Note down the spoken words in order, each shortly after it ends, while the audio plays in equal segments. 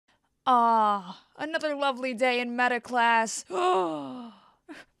Ah, another lovely day in meta class.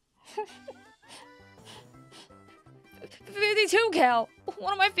 52 Cal,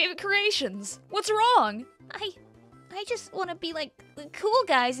 one of my favorite creations. What's wrong? I just want to be like the cool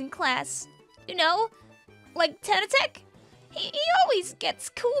guys in class. You know? Like Tenatech. He always gets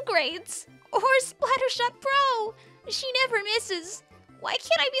cool grades. Or Splattershot Pro. She never misses. Why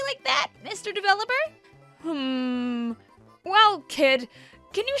can't I be like that, Mr. Developer? Well, kid,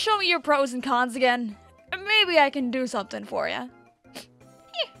 can you show me your pros and cons again? Maybe I can do something for you.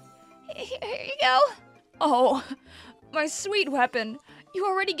 Here you go. Oh, my sweet weapon. You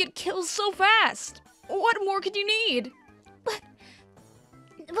already get kills so fast. What more could you need? But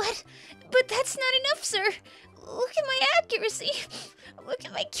that's not enough, sir. Look at my accuracy. Look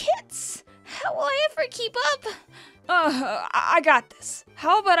at my kits. How will I ever keep up? I got this.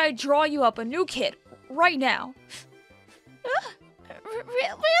 How about I draw you up a new kit right now?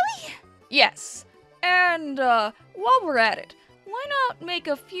 Really? Yes. And, while we're at it, why not make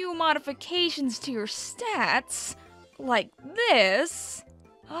a few modifications to your stats? Like this.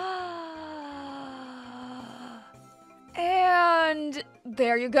 And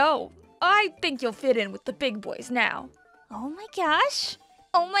there you go. I think you'll fit in with the big boys now. Oh my gosh.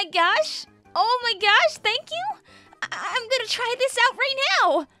 Oh my gosh. Oh my gosh, thank you. I'm gonna try this out right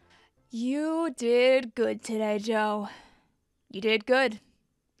now. You did good today, Joe. You did good.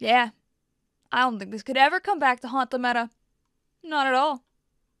 Yeah. I don't think this could ever come back to haunt the meta. Not at all.